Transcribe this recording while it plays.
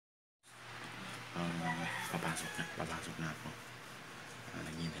Papasok na ako.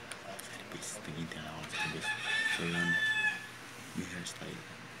 Naghihintay na ako sa service. Naghihintay na ako sa service. So yun, may hairstyle.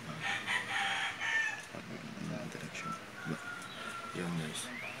 Direction. Yun guys.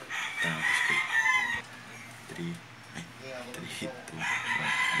 Tara ako sa 3, 2, 1.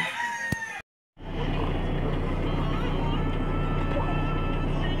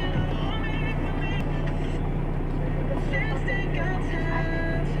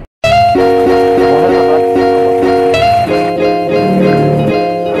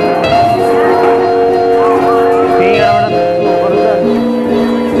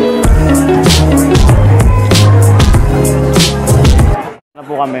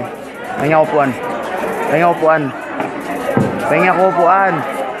 Kami. Pahinga upuan. Pahinga upuan. Pahinga ko upuan.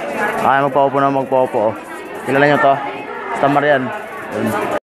 Ay, magpaupo na magpaupo. Kilala nyo to? Stammer yan.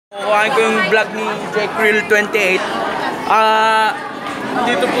 Kukuhain ko yung vlog ni JakeReal 28.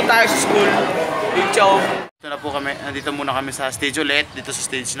 Dito po tayo sa school. Ciao. Dito na po kami. Nandito muna kami sa stage ulit. Dito sa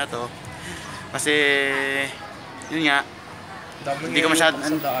stage na to. Kasi, yun nga. Hindi ko masyadong...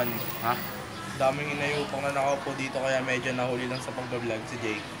 Ha? Daming inayupang na nakaupo dito kaya medyo nahuli lang sa pag-vlog si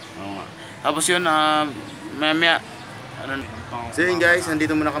Jake. Oo nga. Tapos yun, maya so yun guys,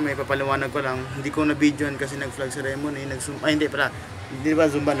 nandito muna kami, papaliwanag ko lang. Hindi ko na-videoan kasi nag-vlog ceremony, hindi pala, hindi ba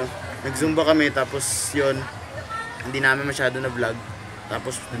Zumba no? Nag-Zumba kami, tapos yun, hindi namin masyado na-vlog.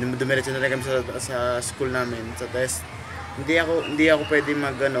 Tapos dumiretso na rin kami sa school namin, sa test. Hindi ako pwede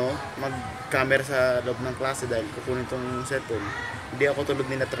mag-camera sa loob ng klase dahil kukunin tong cellphone. Hindi ako tulad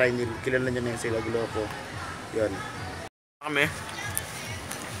ni na-Trinil, kilala niya na yung sila Gloko. Yun. Kami.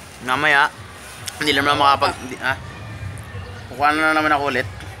 Namaya, hindi naman kukuha na naman ako ulit.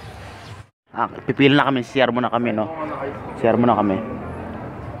 Pipili na kami, share muna kami, no? Share muna kami.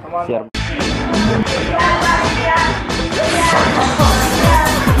 Share.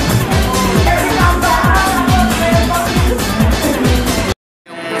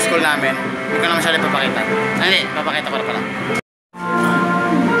 Yung school namin, hindi ko naman siya ipapakita. Hindi, papakita ko na pala.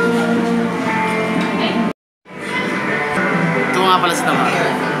 Ito nga pala si Tama.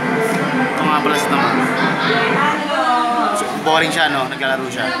 Boring siya, no? Naglalaro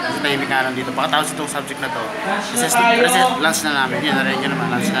siya. Kasi tahimik nga lang dito. Pakatapos itong subject na to. Kasi lunch na namin. Yun, narinig nyo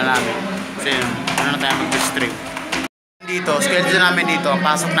naman. Lunch na namin. Kasi yun, ano na tayo mag-district. Dito, schedule namin dito. Ang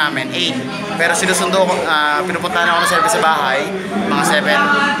pasok namin, 8. Pero sinusundo ko, pinupuntahan ako ng service sa bahay. Mga 7.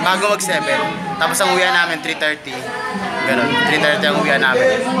 Bago mag 7. Tapos ang uwian namin, 3:30. Ganun. 3:30 ang uwian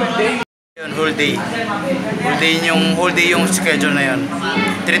namin. Yun, whole day yung schedule na yun.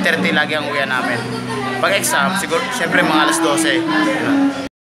 3:30 lagi ang uwian namin. Pag exam, siguro, syempre mga alas 12.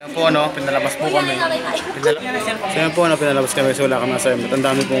 Yan po, no, pinalabas po kami. Yan po, no, pinalabas kami kasi wala kami assignment. Ang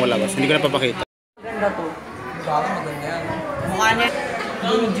dami pong walabas. Hindi ko na papakita. Maganda to. Baka maganda yan. Mukha niya.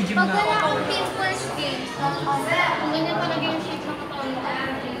 Nag-gym na ako.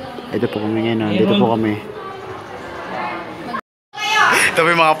 Ito po kami ngayon, dito po kami. Ito po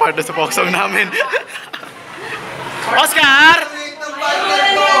yung mga partner sa folk song namin. Oscar!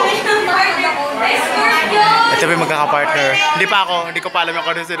 Ito po yung magkaka-partner. Hindi ko pa alam yung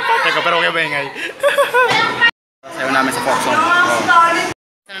kung sino partner ko, pero okay ba ingay? Sayo namin sa folk song.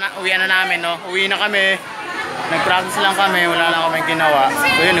 Uwi na namin, no? Uwi na kami. Nag-practice lang kami, wala lang kami ginawa.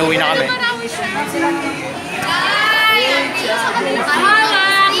 So yun, uwi na kami.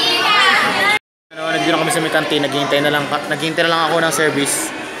 Nandito na kami sa may kantin, naghihintay na lang ako ng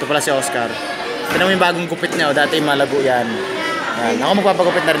service. Ito pala si Oscar. Ito naman yung bagong gupit niya, dati malago yan. Ako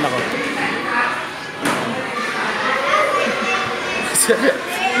magpapagupit na rin ako.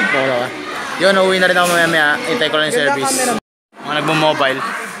 Yun, uuwi na rin ako mamaya. Hintay ko lang yung service. Mga nagmo-mobile.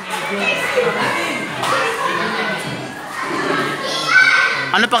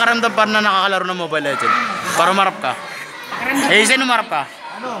 Ano pakiramdam pa na nakakalaro ng Mobile Legends? Para umarap ka? Sino umarap ka?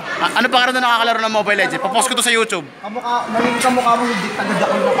 Ano pakiramdam na nakakalaro ng Mobile Legends? Papost ko to sa YouTube. Narinig ka mukha mo, hindi tagad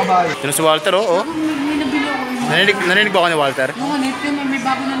ako ng kabayo. Ito si Walter, oh. May nabili ako. Narinig ba ako ni Walter? Oo, may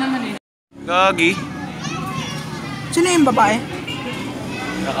bago na naman eh. Gagi. Sino yung babae?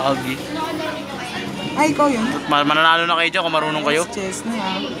 Gagi. Ay, ikaw yun. Mananalo na kayo dyan kung marunong kayo. Chess na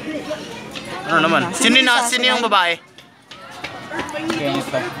yan. Ano naman? Sino yung babae?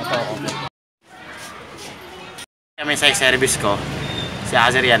 Kami sa service ko. Si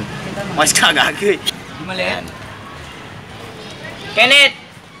Azer yan. Mas kagagi. Maliit. Kenneth!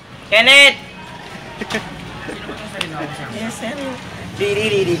 Kenneth! Yes, sir. Di.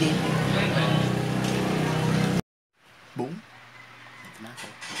 Boom. Ito na ako.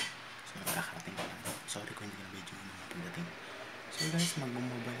 So, nakakarating ko lang. Sorry kung hindi na video yung mga pagdating. So guys,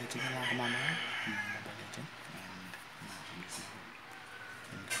 mag-mobile legend na lang ako mamaya. Mobile legend.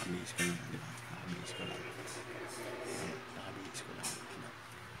 And Nakabihis ko lang, di ba? Nakabihis ko lang. Nakabihis ko lang.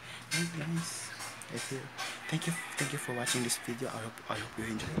 And guys, thank you for watching this video. I hope you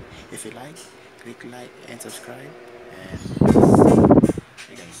enjoy. If you like, click like and subscribe. And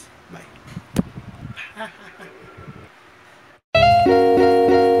hey guys, bye.